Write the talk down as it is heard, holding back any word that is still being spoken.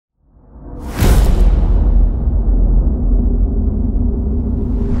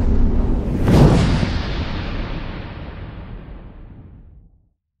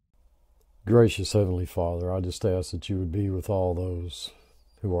Gracious Heavenly Father, I just ask that you would be with all those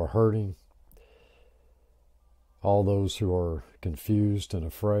who are hurting, all those who are confused and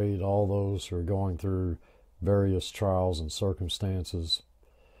afraid, all those who are going through various trials and circumstances.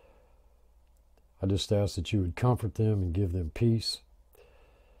 I just ask that you would comfort them and give them peace.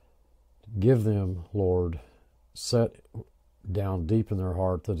 Give them, Lord, set down deep in their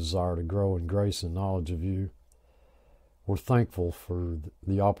heart the desire to grow in grace and knowledge of you. We're thankful for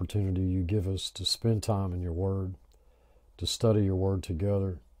the opportunity you give us to spend time in your word, to study your word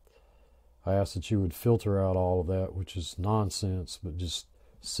together. I ask that you would filter out all of that which is nonsense, but just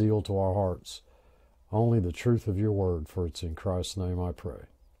seal to our hearts only the truth of your word, for it's in Christ's name I pray.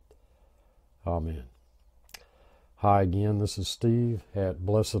 Amen. Hi again, this is Steve at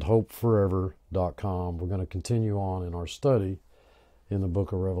blessedhopeforever.com. We're going to continue on in our study in the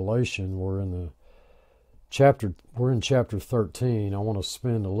book of Revelation. We're in chapter 13. I want to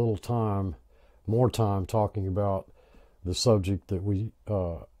spend a little more time talking about the subject that we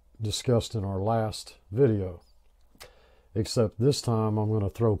discussed in our last video. Except this time I'm going to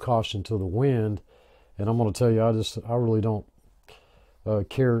throw caution to the wind, and I'm going to tell you I really don't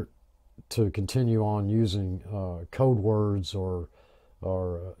care to continue on using code words or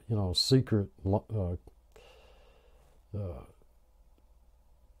secret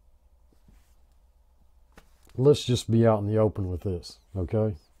let's just be out in the open with this,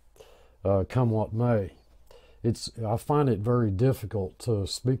 okay? Come what may. I find it very difficult to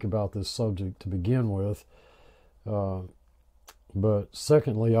speak about this subject to begin with, but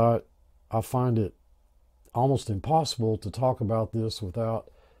secondly, I find it almost impossible to talk about this without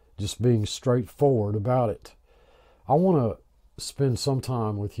just being straightforward about it. I want to spend some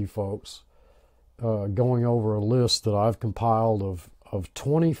time with you folks going over a list that I've compiled of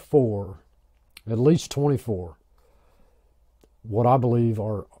 24, at least 24, what I believe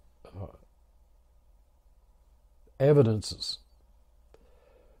are evidences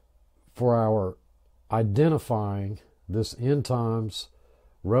for our identifying this end times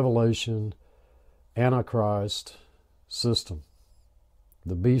revelation Antichrist system,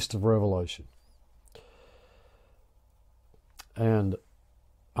 the beast of Revelation. And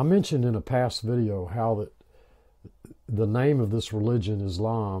I mentioned in a past video how that the name of this religion,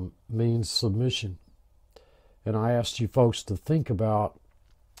 Islam, means submission. And I asked you folks to think about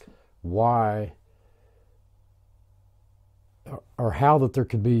why or how that there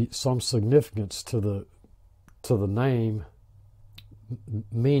could be some significance to the name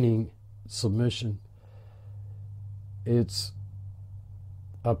meaning submission. It's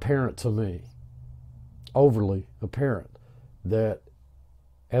apparent to me, overly apparent, that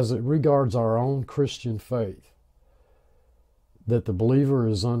as it regards our own Christian faith, that the believer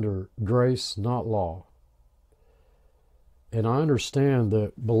is under grace, not law. And I understand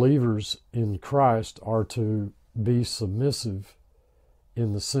that believers in Christ are to be submissive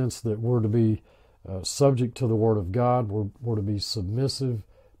in the sense that we're to be subject to the Word of God. We're to be submissive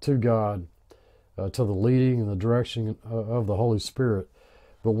to God, to the leading and the direction of the Holy Spirit.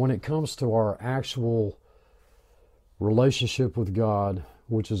 But when it comes to our actual relationship with God,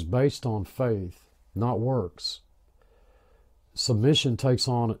 which is based on faith, not works, submission takes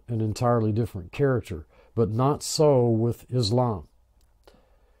on an entirely different character. But not so with Islam.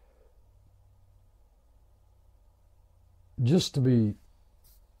 Just to be,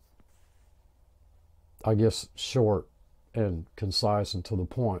 I guess, short and concise and to the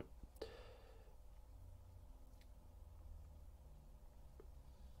point,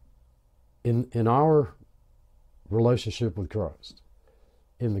 in our relationship with Christ,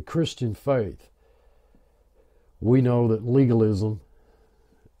 in the Christian faith, we know that legalism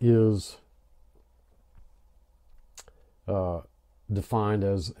is defined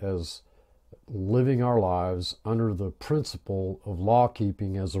as living our lives under the principle of law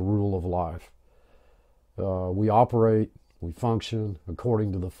keeping as a rule of life. We operate, we function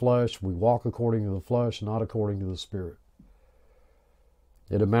according to the flesh, we walk according to the flesh, not according to the Spirit.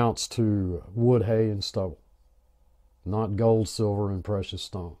 It amounts to wood, hay, and stubble, not gold, silver, and precious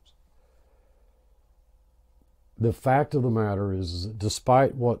stones. The fact of the matter is,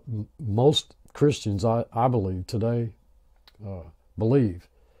 despite what most Christians, I believe, today believe,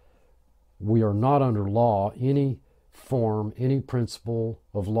 we are not under law, any form, any principle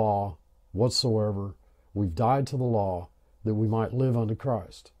of law whatsoever. We've died to the law that we might live unto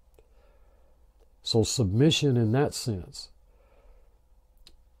Christ. So submission in that sense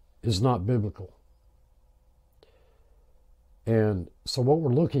is not biblical. And so what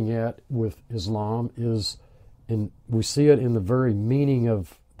we're looking at with Islam is, we see it in the very meaning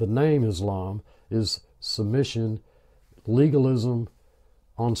of the name Islam, is submission, legalism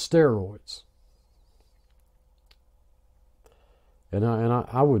on steroids. And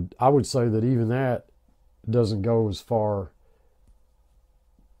I would say that even that doesn't go as far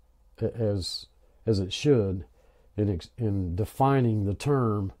as it should in defining the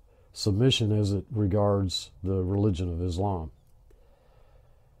term submission as it regards the religion of Islam.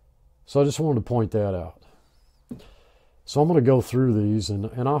 So I just wanted to point that out. So I'm going to go through these,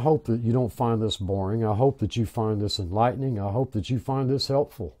 and I hope that you don't find this boring. I hope that you find this enlightening. I hope that you find this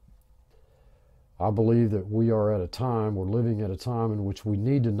helpful. I believe that we are we're living at a time in which we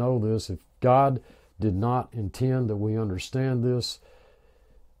need to know this. If God did not intend that we understand this,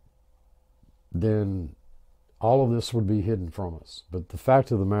 then all of this would be hidden from us. But the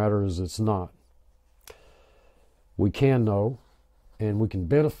fact of the matter is it's not. We can know, and we can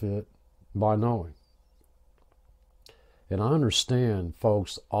benefit by knowing. And I understand,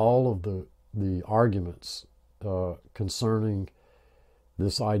 folks, all of the arguments concerning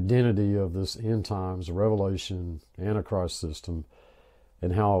this identity of this end times, Revelation, Antichrist system,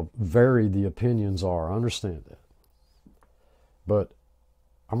 and how varied the opinions are. I understand that. But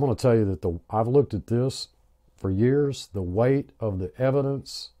I'm going to tell you that I've looked at this for years. The weight of the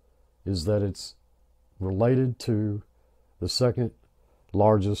evidence is that it's related to the second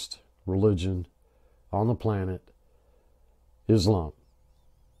largest religion on the planet, Islam.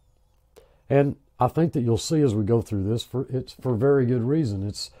 And I think that you'll see as we go through this, it's for very good reason.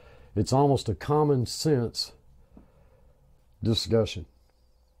 It's almost a common sense discussion.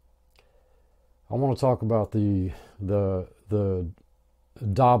 I want to talk about the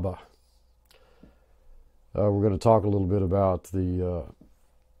Daba. We're going to talk a little bit about the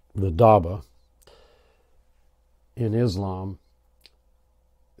Daba in Islam,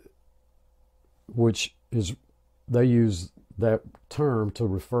 which is, they use that term to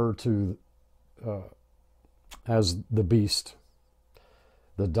refer to as the beast.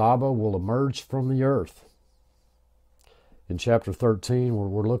 The Daba will emerge from the earth. In chapter 13, where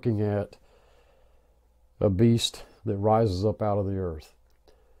we're looking at a beast that rises up out of the earth.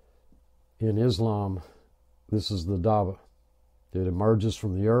 In Islam, this is the Daba. It emerges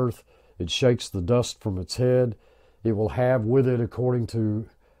from the earth. It shakes the dust from its head. It will have with it, according to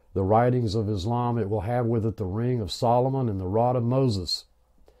the writings of Islam, it will have with it the ring of Solomon and the rod of Moses.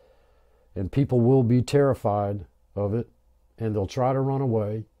 And people will be terrified of it, and they'll try to run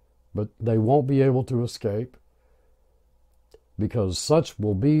away, but they won't be able to escape, because such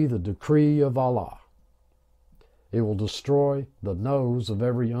will be the decree of Allah. It will destroy the nose of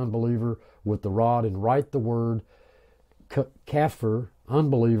every unbeliever with the rod and write the word kafir,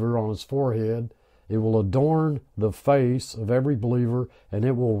 unbeliever, on his forehead. It will adorn the face of every believer, and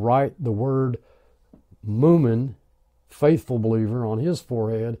it will write the word mu'min, faithful believer, on his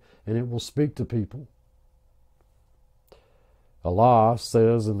forehead, and it will speak to people. Allah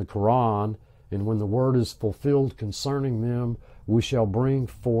says in the Quran, and when the word is fulfilled concerning them, we shall bring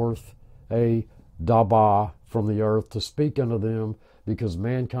forth a Daba from the earth to speak unto them, because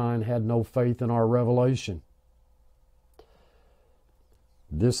mankind had no faith in our revelation.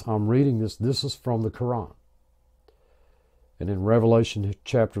 I'm reading this is from the Quran. And in Revelation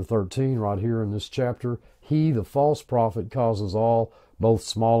chapter 13, right here in this chapter, he, the false prophet, causes all, both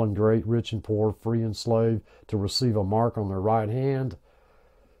small and great, rich and poor, free and slave, to receive a mark on their right hand.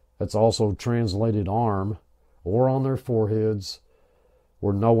 That's also translated arm, or on their foreheads,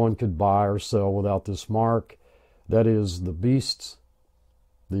 where no one could buy or sell without this mark. That is the beast's,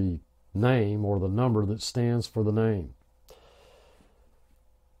 the name or the number that stands for the name.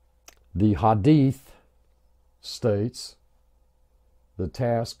 The Hadith states the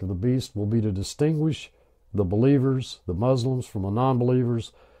task of the beast will be to distinguish the believers, the Muslims, from the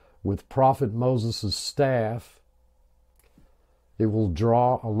non-believers with Prophet Moses' staff. It will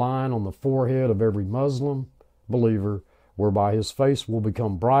draw a line on the forehead of every Muslim believer, whereby his face will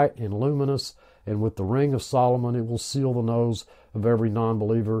become bright and luminous, and with the ring of Solomon it will seal the nose of every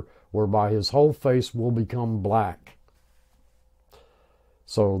non-believer, whereby his whole face will become black.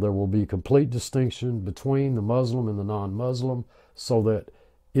 So there will be complete distinction between the Muslim and the non-Muslim, so that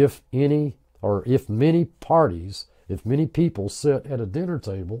if many people sit at a dinner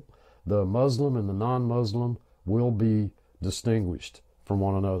table, the Muslim and the non-Muslim will be distinguished from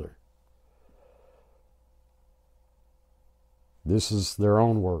one another. This is their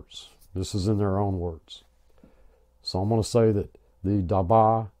own words. This is in their own words. So I'm going to say that the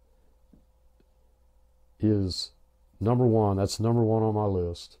Daba is number one. That's number one on my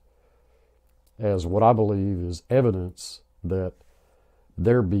list as what I believe is evidence that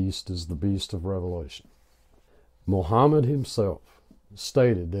their beast is the beast of Revelation. Muhammad himself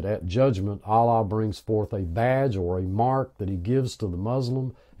stated that at judgment, Allah brings forth a badge or a mark that he gives to the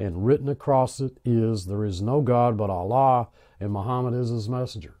Muslim, and written across it is, "There is no God but Allah, and Muhammad is his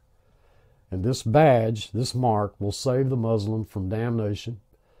messenger." And this badge, this mark, will save the Muslim from damnation,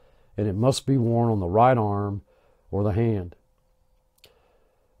 and it must be worn on the right arm or the hand.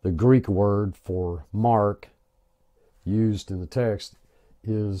 The Greek word for mark used in the text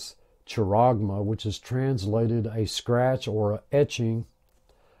is charagma, which is translated a scratch or a etching,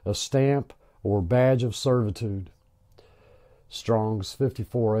 a stamp or badge of servitude. Strong's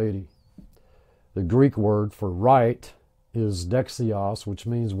 5480. The Greek word for right is dexios, which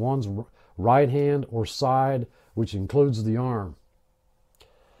means one's right hand or side, which includes the arm.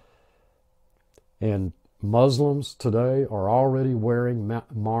 And Muslims today are already wearing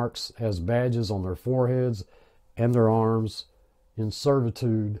marks as badges on their foreheads and their arms in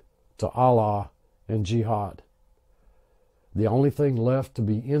servitude to Allah and jihad. The only thing left to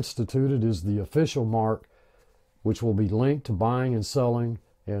be instituted is the official mark, which will be linked to buying and selling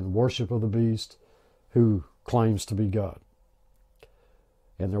and worship of the beast who claims to be God.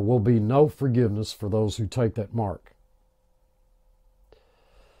 And there will be no forgiveness for those who take that mark.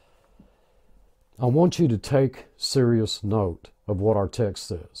 I want you to take serious note of what our text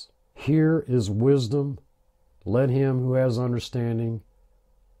says. Here is wisdom. Let him who has understanding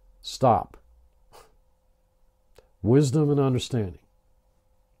stop. Wisdom and understanding.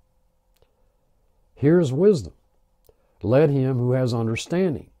 Here is wisdom. Let him who has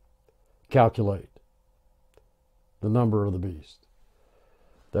understanding calculate the number of the beast.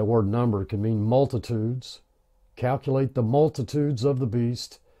 That word number can mean multitudes. Calculate the multitudes of the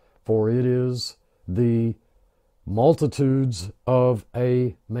beast, for it is the multitudes of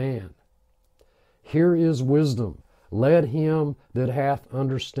a man. Here is wisdom. Let him that hath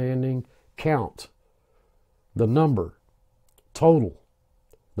understanding count the number total.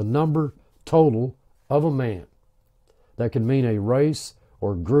 The number total of a man. That can mean a race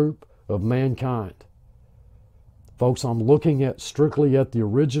or group of mankind. Folks, I'm looking at strictly at the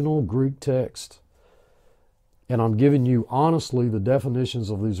original Greek text, and I'm giving you honestly the definitions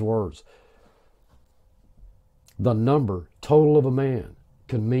of these words. The number total of a man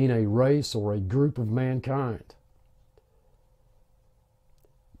can mean a race or a group of mankind.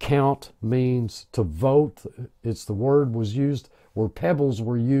 Count means to vote. It's the word was used where pebbles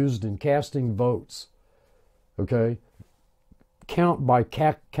were used in casting votes. Okay? Count by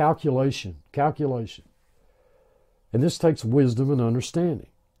calculation. And this takes wisdom and understanding.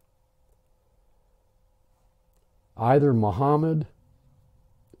 Either Muhammad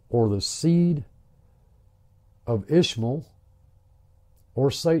or the seed of Ishmael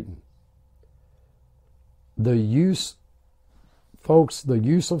or Satan. The use, folks, the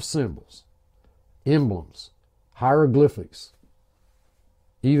use of symbols, emblems, hieroglyphics,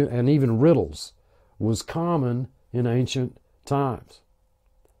 even riddles was common in ancient times.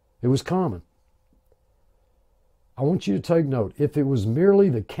 It was common. I want you to take note. If it was merely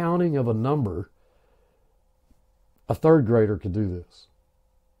the counting of a number, a third grader could do this.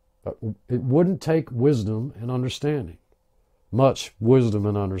 It wouldn't take wisdom and understanding. Much wisdom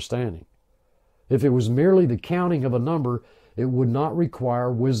and understanding. If it was merely the counting of a number, it would not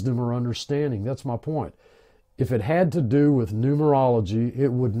require wisdom or understanding. That's my point. If it had to do with numerology, it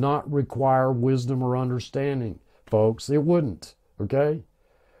would not require wisdom or understanding, folks. It wouldn't, okay?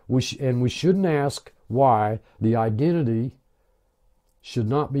 And we shouldn't ask why the identity should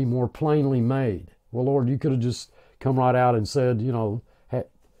not be more plainly made. Well, Lord, you could have just come right out and said, you know,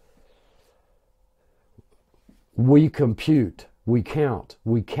 we compute, we count,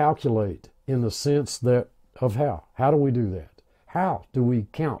 we calculate in the sense that of how. How do we do that? How do we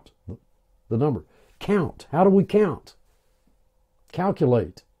count the number? Count. How do we count?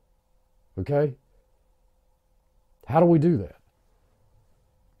 Calculate. Okay? How do we do that?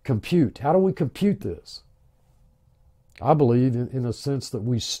 Compute. How do we compute this? I believe in the sense that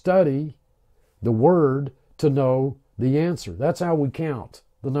we study the word to know the answer. That's how we count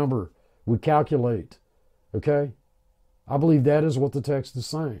the number. We calculate. Okay? I believe that is what the text is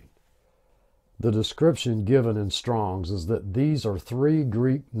saying. The description given in Strong's is that these are three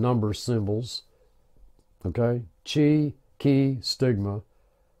Greek number symbols. Okay? Chi, Ki, stigma.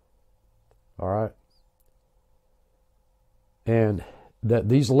 All right? And that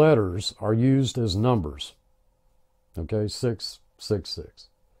these letters are used as numbers. Okay? 666.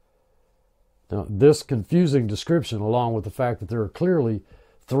 Now, this confusing description, along with the fact that there are clearly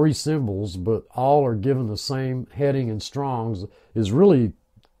three symbols, but all are given the same heading in Strong's, is really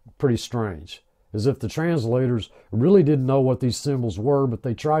pretty strange. As if the translators really didn't know what these symbols were, but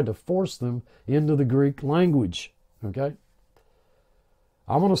they tried to force them into the Greek language. Okay?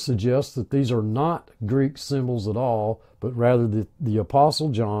 I want to suggest that these are not Greek symbols at all, but rather the Apostle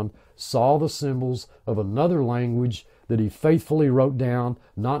John saw the symbols of another language that he faithfully wrote down,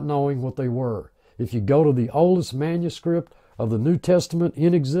 not knowing what they were. If you go to the oldest manuscript of the New Testament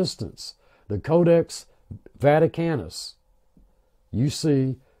in existence, the Codex Vaticanus, you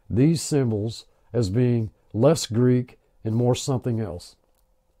see these symbols as being less Greek and more something else.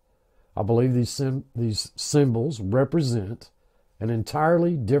 I believe these symbols represent an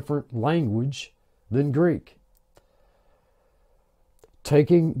entirely different language than Greek.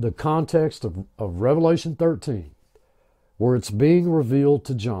 Taking the context of Revelation 13, where it's being revealed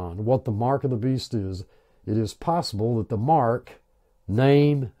to John what the mark of the beast is, it is possible that the mark,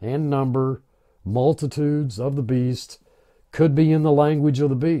 name and number, multitudes of the beast, could be in the language of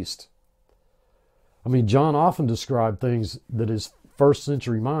the beast. I mean, John often described things that his first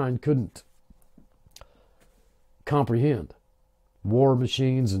century mind couldn't comprehend. War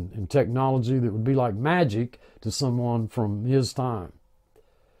machines and technology that would be like magic to someone from his time.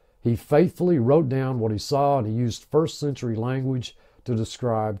 He faithfully wrote down what he saw, and he used first century language to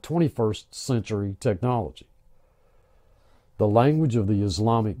describe 21st century technology. The language of the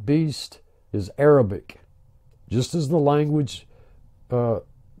Islamic beast is Arabic, just as the language of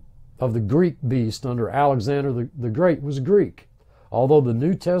the Greek beast under Alexander the Great was Greek. Although the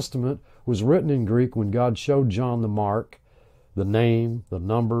New Testament was written in Greek when God showed John the mark, the name, the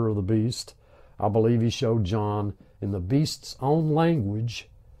number of the beast, I believe he showed John in the beast's own language,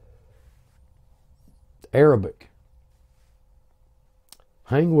 Arabic.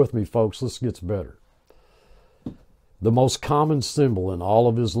 Hang with me, folks. This gets better. The most common symbol in all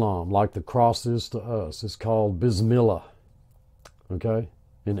of Islam, like the cross is to us, is called Bismillah. Okay?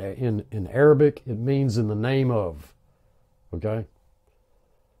 In Arabic, it means in the name of. Okay?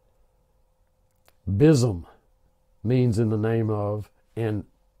 Bism means in the name of, and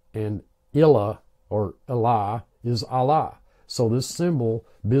Ilah or Allah is Allah. So this symbol,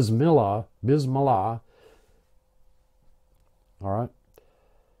 Bismillah, all right,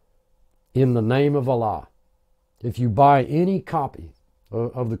 in the name of Allah. If you buy any copy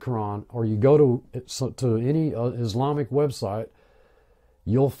of the Quran, or you go to any Islamic website,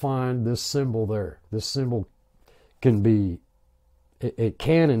 you'll find this symbol there. This symbol can be, it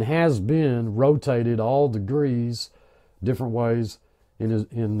can and has been rotated all degrees, different ways in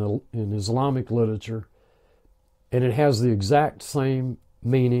Islamic literature, and it has the exact same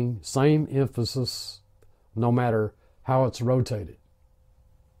meaning, same emphasis, no matter how it's rotated.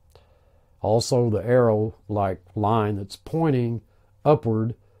 Also, the arrow-like line that's pointing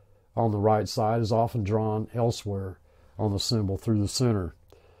upward on the right side is often drawn elsewhere on the symbol through the center,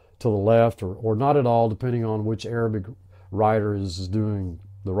 to the left, or not at all, depending on which Arabic writer is doing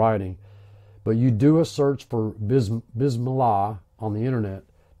the writing. But you do a search for Bismillah on the internet,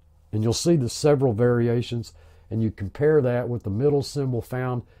 and you'll see the several variations, and you compare that with the middle symbol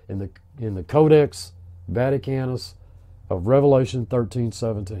found in the Codex Vaticanus of Revelation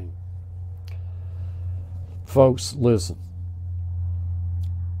 13:17. Folks, listen.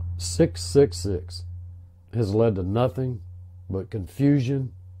 666 has led to nothing but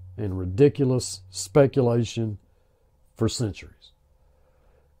confusion and ridiculous speculation for centuries.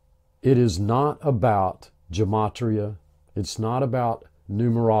 It is not about gematria. It's not about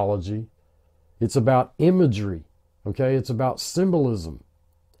numerology. It's about imagery. Okay? It's about symbolism.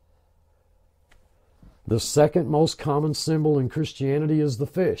 The second most common symbol in Christianity is the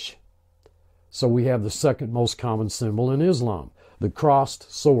fish. So we have the second most common symbol in Islam, the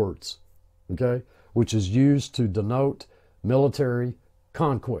crossed swords, okay, which is used to denote military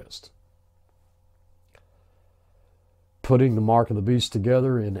conquest. Putting the mark of the beast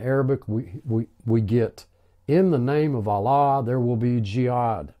together in Arabic, we get, in the name of Allah, there will be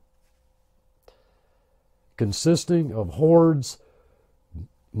jihad, consisting of hordes,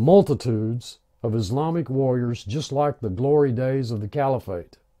 multitudes of Islamic warriors, just like the glory days of the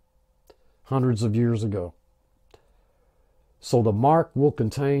Caliphate hundreds of years ago. So the mark will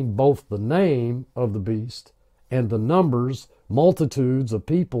contain both the name of the beast and the numbers, multitudes of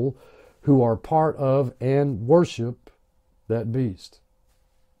people who are part of and worship that beast.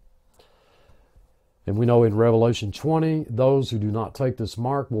 And we know in Revelation 20, those who do not take this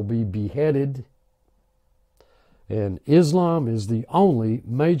mark will be beheaded. And Islam is the only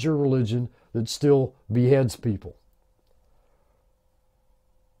major religion that still beheads people.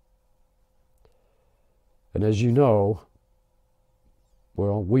 And as you know,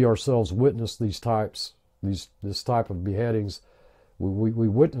 well, we ourselves witness this type of beheadings. We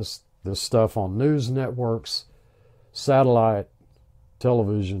witness this stuff on news networks, satellite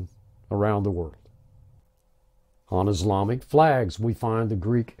television around the world. On Islamic flags, we find the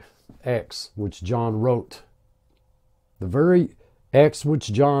Greek X, which John wrote. The very X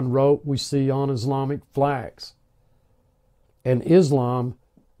which John wrote, we see on Islamic flags. And Islam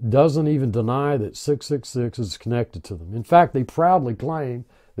doesn't even deny that 666 is connected to them. In fact, they proudly claim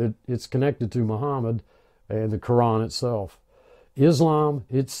that it's connected to Muhammad and the Quran itself. Islam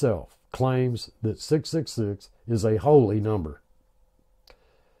itself claims that 666 is a holy number.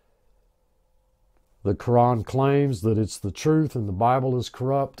 The Quran claims that it's the truth and the Bible is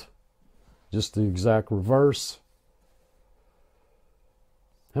corrupt. Just the exact reverse.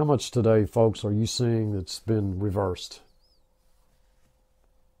 How much today, folks, are you seeing that's been reversed?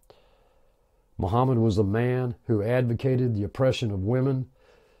 Muhammad was a man who advocated the oppression of women.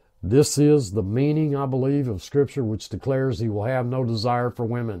 This is the meaning, I believe, of Scripture, which declares he will have no desire for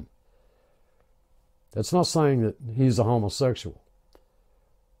women. That's not saying that he's a homosexual.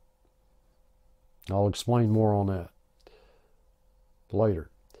 I'll explain more on that later.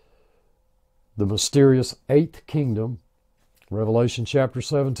 The mysterious eighth kingdom, Revelation chapter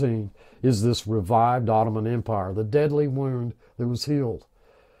 17, is this revived Ottoman Empire, the deadly wound that was healed.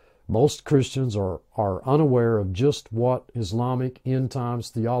 Most Christians are unaware of just what Islamic end times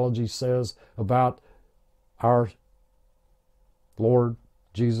theology says about our Lord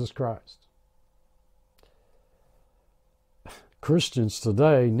Jesus Christ. Christians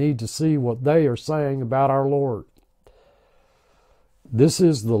today need to see what they are saying about our Lord. This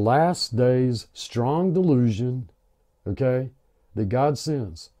is the last days strong delusion, okay, that God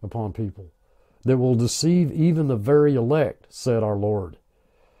sends upon people that will deceive even the very elect, said our Lord.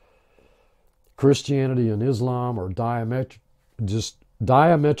 Christianity and Islam are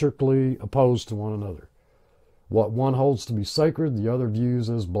diametrically opposed to one another. What one holds to be sacred, the other views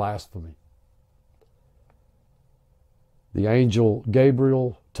as blasphemy. The angel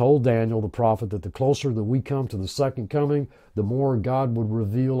Gabriel told Daniel the prophet that the closer that we come to the second coming, the more God would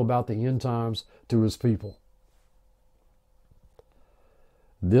reveal about the end times to his people.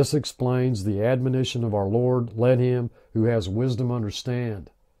 This explains the admonition of our Lord, let him who has wisdom understand.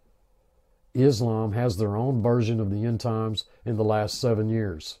 Islam has their own version of the end times in the last 7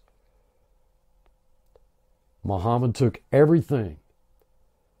 years. Muhammad took everything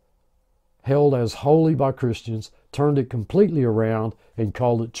held as holy by Christians, turned it completely around, and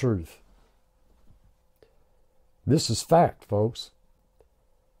called it truth. This is fact, folks.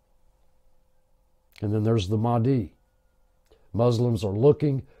 And then there's the Mahdi. Muslims are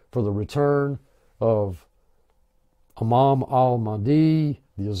looking for the return of Imam al-Mahdi,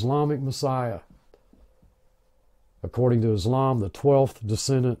 the Islamic Messiah. According to Islam, the 12th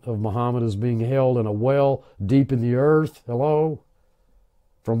descendant of Muhammad is being held in a well deep in the earth,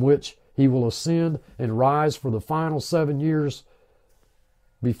 from which he will ascend and rise for the final 7 years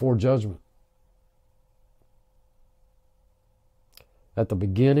before judgment. At the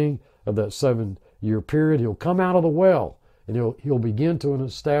beginning of that 7-year period, he'll come out of the well and he'll begin to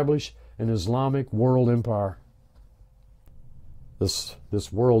establish an Islamic world empire. This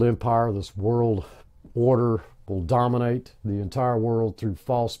world empire, this world order will dominate the entire world through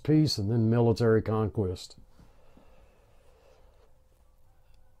false peace and then military conquest.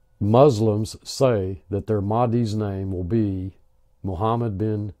 Muslims say that their Mahdi's name will be Muhammad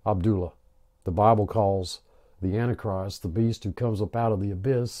bin Abdullah. The Bible calls the Antichrist the beast who comes up out of the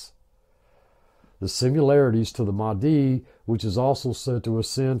abyss. The similarities to the Mahdi, which is also said to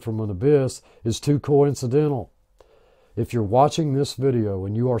ascend from an abyss, is too coincidental. If you're watching this video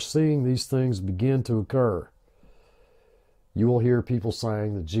and you are seeing these things begin to occur, you will hear people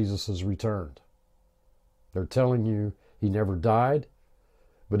saying that Jesus has returned. They're telling you he never died,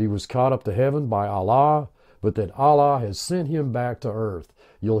 but he was caught up to heaven by Allah, but that Allah has sent him back to earth.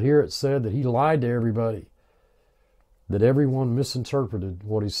 You'll hear it said that he lied to everybody, that everyone misinterpreted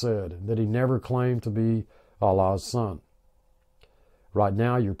what he said, and that he never claimed to be Allah's son. Right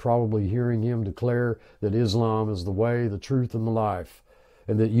now, you're probably hearing him declare that Islam is the way, the truth, and the life,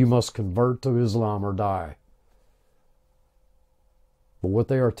 and that you must convert to Islam or die. But what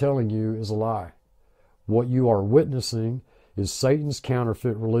they are telling you is a lie. What you are witnessing is Satan's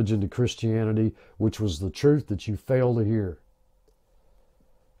counterfeit religion to Christianity, which was the truth that you failed to hear.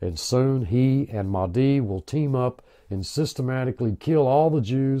 And soon he and Mahdi will team up and systematically kill all the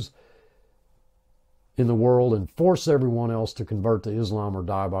Jews in the world and force everyone else to convert to Islam or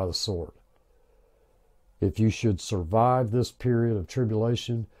die by the sword. If you should survive this period of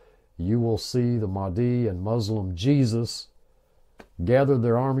tribulation, you will see the Mahdi and Muslim Jesus gather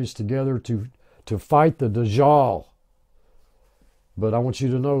their armies together to fight the Dajjal. But I want you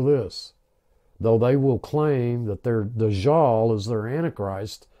to know this. Though they will claim that their Dajjal is their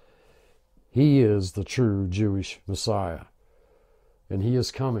Antichrist, He is the true Jewish Messiah. And he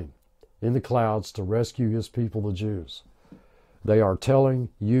is coming in the clouds to rescue his people, the Jews. They are telling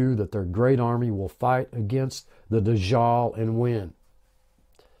you that their great army will fight against the Dajjal and win.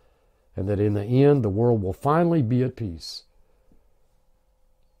 And that in the end, the world will finally be at peace.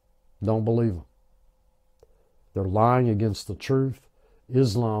 Don't believe them. They're lying against the truth.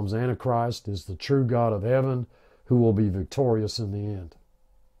 Islam's Antichrist is the true God of heaven who will be victorious in the end.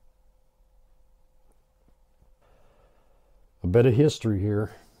 A bit of history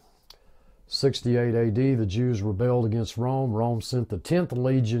here. 68 AD, the Jews rebelled against Rome. Rome sent the 10th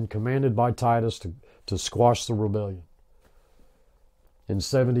Legion, commanded by Titus, to squash the rebellion. In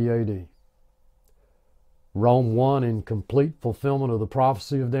 70 AD, Rome won in complete fulfillment of the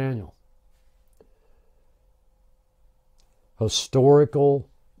prophecy of Daniel. Historical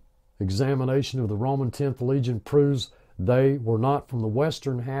examination of the Roman 10th Legion proves they were not from the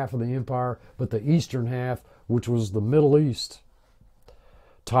western half of the empire, but the eastern half, which was the Middle East.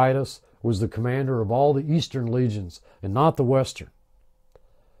 Titus was the commander of all the eastern legions and not the western.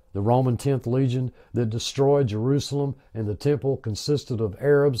 The Roman 10th Legion that destroyed Jerusalem and the temple consisted of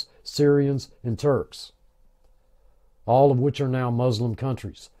Arabs, Syrians, and Turks, all of which are now Muslim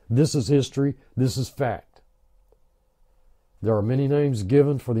countries. This is history. This is fact. There are many names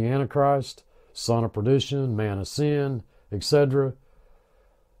given for the Antichrist: son of perdition, man of sin, etc.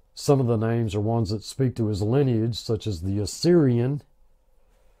 Some of the names are ones that speak to his lineage, such as the Assyrian,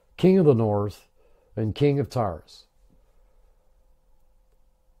 king of the north, and king of Tyrus.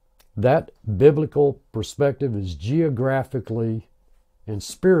 That biblical perspective is geographically and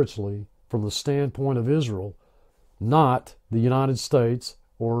spiritually from the standpoint of Israel, not the United States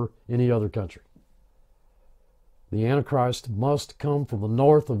or any other country. The Antichrist must come from the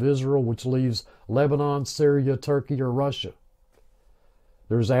north of Israel, which leaves Lebanon, Syria, Turkey, or Russia.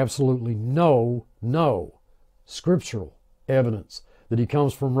 There's absolutely no scriptural evidence that he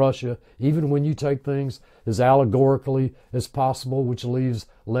comes from Russia, even when you take things as allegorically as possible, which leaves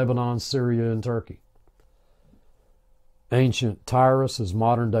Lebanon, Syria, and Turkey. Ancient Tyrus is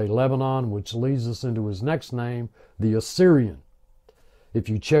modern-day Lebanon, which leads us into his next name, the Assyrian. If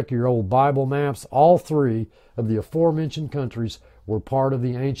you check your old Bible maps, all three of the aforementioned countries were part of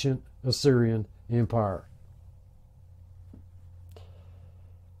the ancient Assyrian Empire.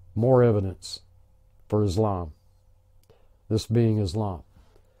 More evidence for Islam. This being Islam.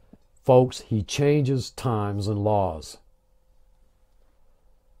 Folks, he changes times and laws.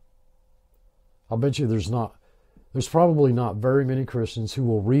 I'll bet you there's probably not very many Christians who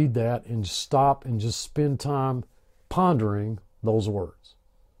will read that and stop and just spend time pondering those words.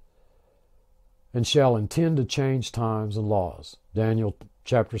 And shall intend to change times and laws. Daniel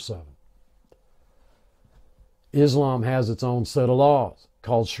chapter 7. Islam has its own set of laws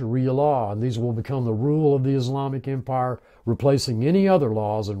called Sharia law, and these will become the rule of the Islamic Empire, replacing any other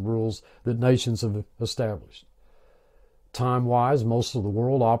laws and rules that nations have established. Time-wise, most of the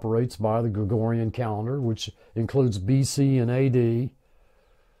world operates by the Gregorian calendar, which includes BC and AD.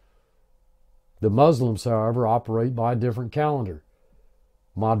 The Muslims, however, operate by a different calendar.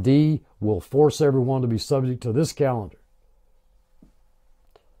 Mahdi will force everyone to be subject to this calendar.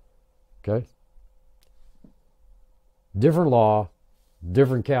 Okay? Different law,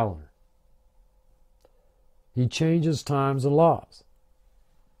 different calendar. He changes times and laws.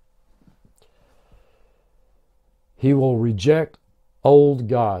 He will reject old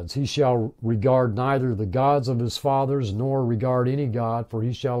gods. He shall regard neither the gods of his fathers nor regard any god, for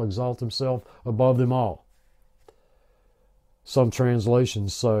he shall exalt himself above them all. Some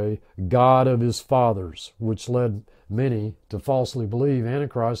translations say, God of his fathers, which led many to falsely believe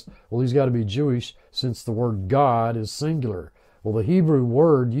Antichrist. Well, he's got to be Jewish since the word God is singular. Well, the Hebrew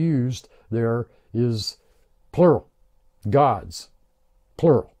word used there is plural. Gods.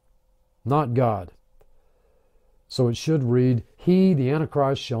 Plural. Not God. So it should read, he, the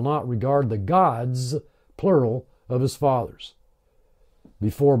Antichrist, shall not regard the gods, plural, of his fathers.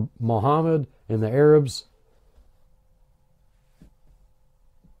 Before Muhammad and the Arabs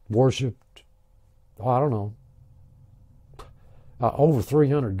worshipped, over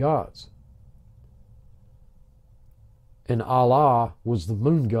 300 gods. And Allah was the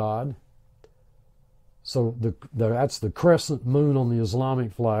moon god. So that's the crescent moon on the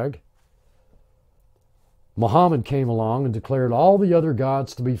Islamic flag. Muhammad came along and declared all the other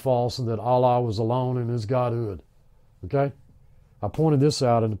gods to be false and that Allah was alone in his godhood. Okay? I pointed this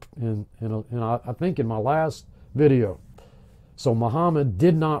out I think in my last video. So Muhammad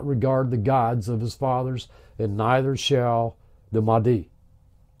did not regard the gods of his fathers, and neither shall the Mahdi,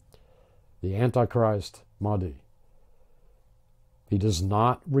 the Antichrist Mahdi. He does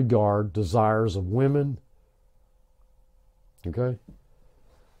not regard desires of women. Okay?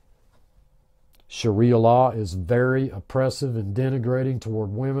 Sharia law is very oppressive and denigrating toward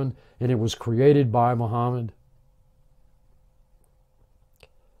women, and it was created by Muhammad.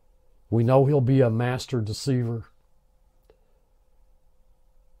 We know he'll be a master deceiver.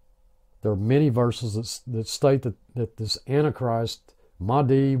 There are many verses that state that this Antichrist,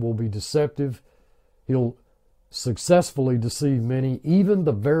 Mahdi, will be deceptive. He'll successfully deceive many, even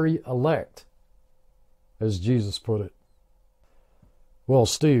the very elect, as Jesus put it. Well,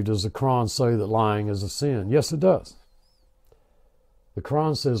 Steve, does the Quran say that lying is a sin? Yes, it does. The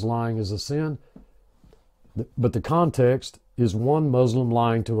Quran says lying is a sin, but the context is one Muslim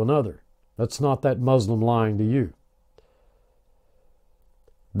lying to another. That's not that Muslim lying to you.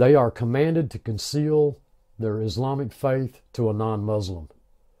 They are commanded to conceal their Islamic faith to a non-Muslim.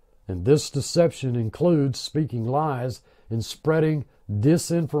 And this deception includes speaking lies and spreading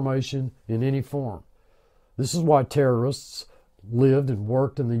disinformation in any form. This is why terrorists lived and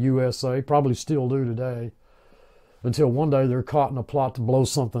worked in the USA, probably still do today, until one day they're caught in a plot to blow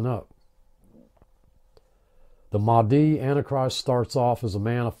something up. The Mahdi, Antichrist, starts off as a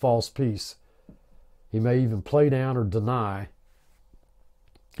man of false peace. He may even play down or deny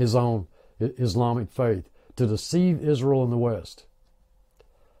his own Islamic faith to deceive Israel and the West.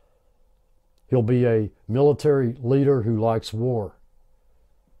 He'll be a military leader who likes war.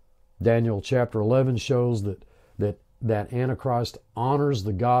 Daniel chapter 11 shows that Antichrist honors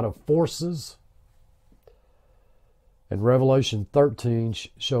the God of forces. And Revelation 13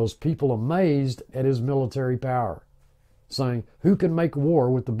 shows people amazed at his military power, saying, who can make war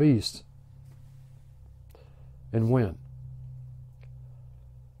with the beast and win?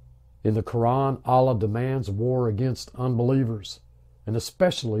 In the Quran, Allah demands war against unbelievers, and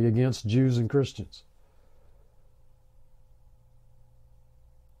especially against Jews and Christians.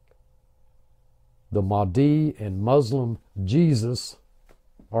 The Mahdi and Muslim Jesus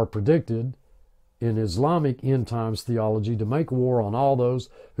are predicted in Islamic end times theology to make war on all those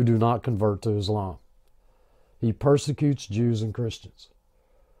who do not convert to Islam. He persecutes Jews and Christians.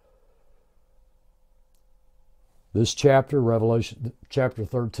 This chapter, Revelation chapter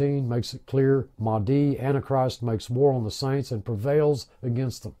 13, makes it clear Mahdi, Antichrist, makes war on the saints and prevails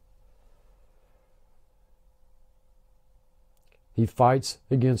against them. He fights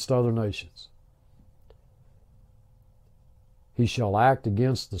against other nations. He shall act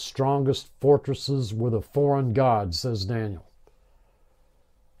against the strongest fortresses with a foreign god, says Daniel.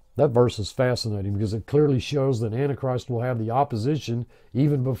 That verse is fascinating because it clearly shows that Antichrist will have the opposition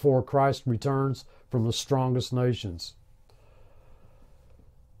even before Christ returns from the strongest nations,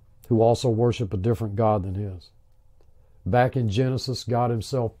 who also worship a different god than his. Back in Genesis, God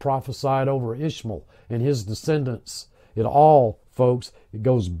himself prophesied over Ishmael and his descendants. It all, folks, it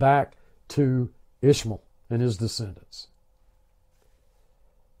goes back to Ishmael and his descendants.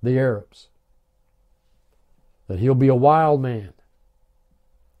 The Arabs. That he'll be a wild man.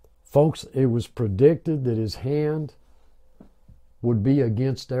 Folks, it was predicted that his hand would be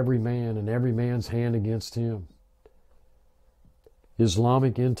against every man and every man's hand against him.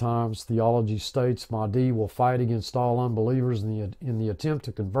 Islamic end times theology states Mahdi will fight against all unbelievers in the attempt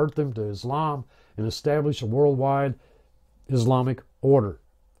to convert them to Islam and establish a worldwide Islamic order.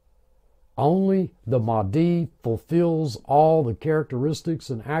 Only the Mahdi fulfills all the characteristics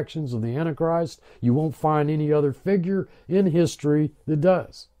and actions of the Antichrist. You won't find any other figure in history that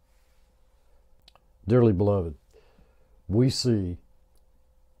does. Dearly beloved, we see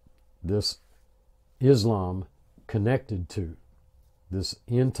this Islam connected to this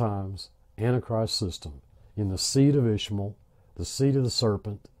end times Antichrist system in the seed of Ishmael, the seed of the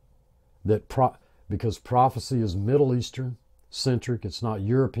serpent, because prophecy is Middle Eastern centric, it's not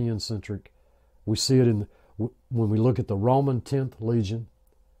European centric. We see it when we look at the Roman 10th Legion.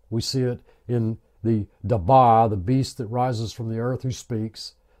 We see it in the Dabah, the beast that rises from the earth who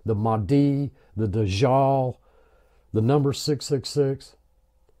speaks, the Mahdi, the Dajjal, the number 666,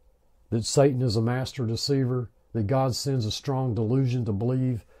 that Satan is a master deceiver, that God sends a strong delusion to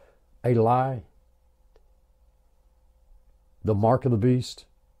believe a lie, the mark of the beast,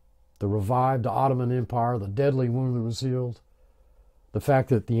 the revived Ottoman Empire, the deadly wound that was healed, the fact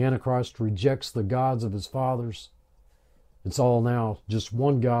that the Antichrist rejects the gods of his fathers. It's all now just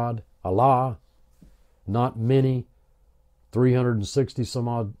one God, Allah, not many, 360 some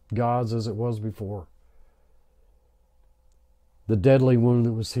odd gods as it was before. The deadly wound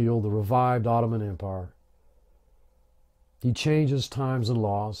that was healed, the revived Ottoman Empire. He changes times and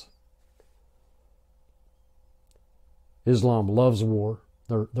laws. Islam loves war.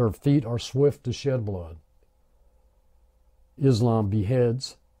 Their feet are swift to shed blood. Islam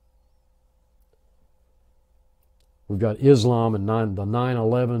beheads. We've got Islam and the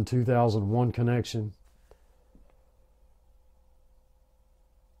 9/11 2001 connection.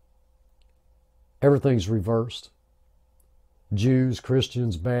 Everything's reversed. Jews,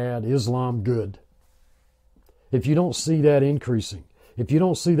 Christians, bad. Islam, good. If you don't see that increasing, if you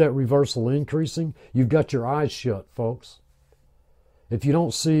don't see that reversal increasing, you've got your eyes shut, folks. If you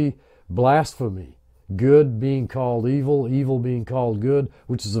don't see blasphemy, good being called evil, evil being called good,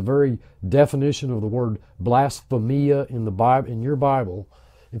 which is a very definition of the word blasphemia in the Bible, in your Bible,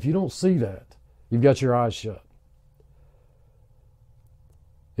 if you don't see that, you've got your eyes shut.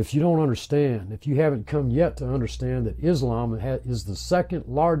 If you don't understand, if you haven't come yet to understand that Islam is the second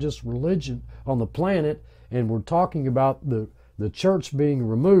largest religion on the planet, and we're talking about the church being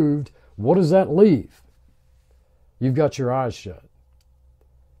removed, what does that leave? You've got your eyes shut.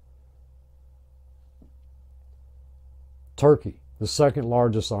 Turkey, the second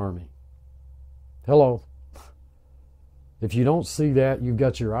largest army. Hello. If you don't see that, you've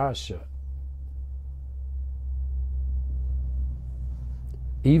got your eyes shut.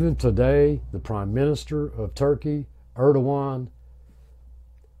 Even today, the Prime Minister of Turkey, Erdogan,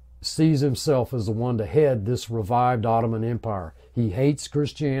 sees himself as the one to head this revived Ottoman Empire. He hates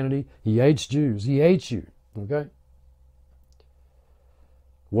Christianity. He hates Jews. He hates you. Okay?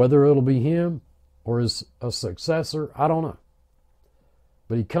 Whether it'll be him or his a successor, I don't know.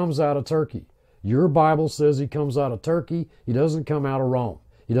 But he comes out of Turkey. Your Bible says he comes out of Turkey. He doesn't come out of Rome.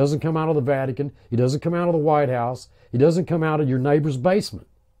 He doesn't come out of the Vatican. He doesn't come out of the White House. He doesn't come out of your neighbor's basement.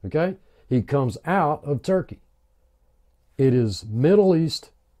 Okay? He comes out of Turkey. It is Middle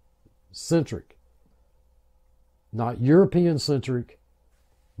East centric, not European centric,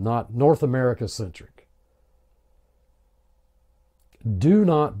 not North America centric. Do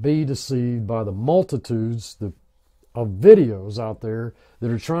not be deceived by the multitudes of videos out there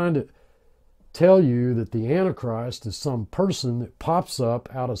that are trying to tell you that the Antichrist is some person that pops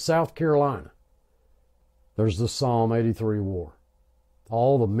up out of South Carolina. There's the Psalm 83 war.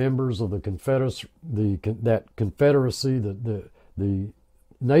 All the members of the Confederacy, the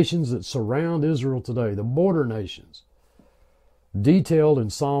nations that surround Israel today, the border nations, detailed in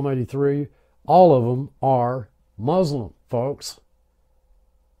Psalm 83, all of them are Muslim, folks.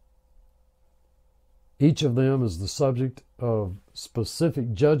 Each of them is the subject of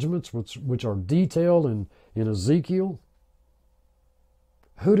specific judgments which are detailed in Ezekiel.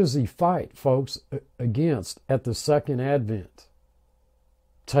 Who does he fight, folks, against at the second advent?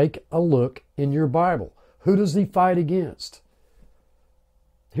 Take a look in your Bible. Who does he fight against?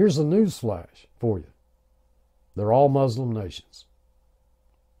 Here's a news flash for you. They're all Muslim nations.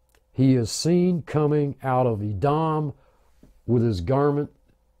 He is seen coming out of Edom with his garments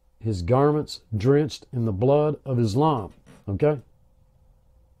drenched in the blood of Islam. Okay?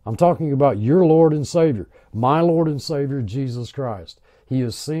 I'm talking about your Lord and Savior, my Lord and Savior, Jesus Christ. He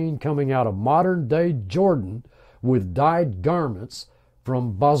is seen coming out of modern day Jordan with dyed garments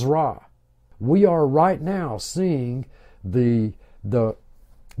from Basra. We are right now seeing the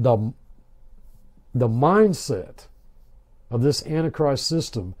mindset of this Antichrist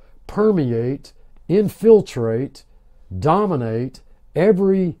system permeate, infiltrate, dominate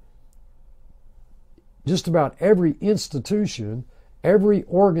just about every institution, every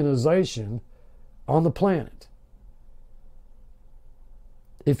organization on the planet.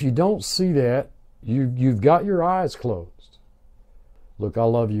 If you don't see that, you've got your eyes closed. Look, I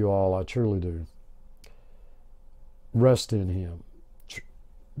love you all. I truly do. Rest in Him.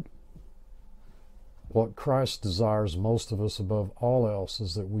 What Christ desires most of us above all else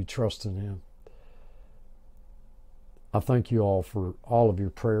is that we trust in Him. I thank you all for all of your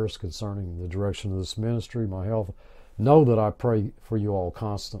prayers concerning the direction of this ministry, my health. Know that I pray for you all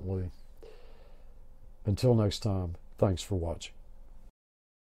constantly. Until next time, thanks for watching.